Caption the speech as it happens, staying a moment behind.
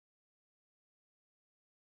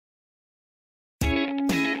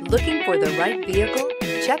Looking for the right vehicle?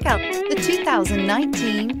 Check out the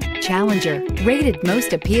 2019 Challenger. Rated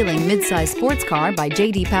most appealing midsize sports car by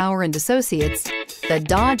J.D. Power and Associates, the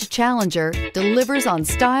Dodge Challenger delivers on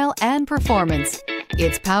style and performance.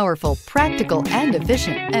 It's powerful, practical, and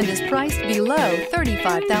efficient, and is priced below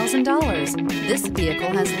 $35,000. This vehicle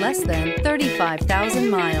has less than 35,000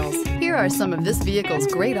 miles. Here are some of this vehicle's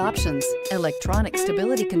great options: electronic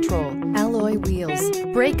stability control, alloy wheels,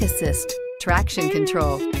 brake assist, traction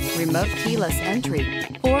control, remote keyless entry,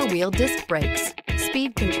 four-wheel disc brakes,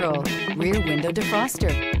 speed control, rear window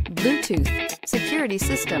defroster, Bluetooth, security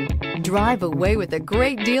system. Drive away with a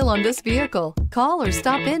great deal on this vehicle. Call or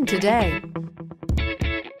stop in today.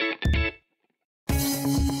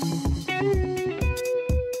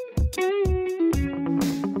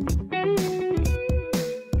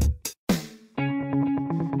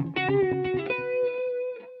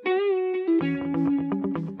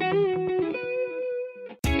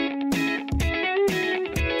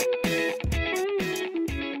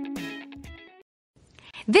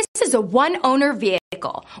 This is a one-owner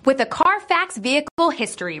vehicle with a Carfax Vehicle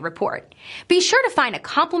History Report. Be sure to find a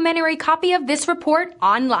complimentary copy of this report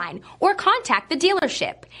online or contact the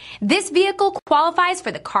dealership. This vehicle qualifies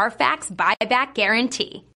for the Carfax Buyback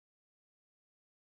Guarantee.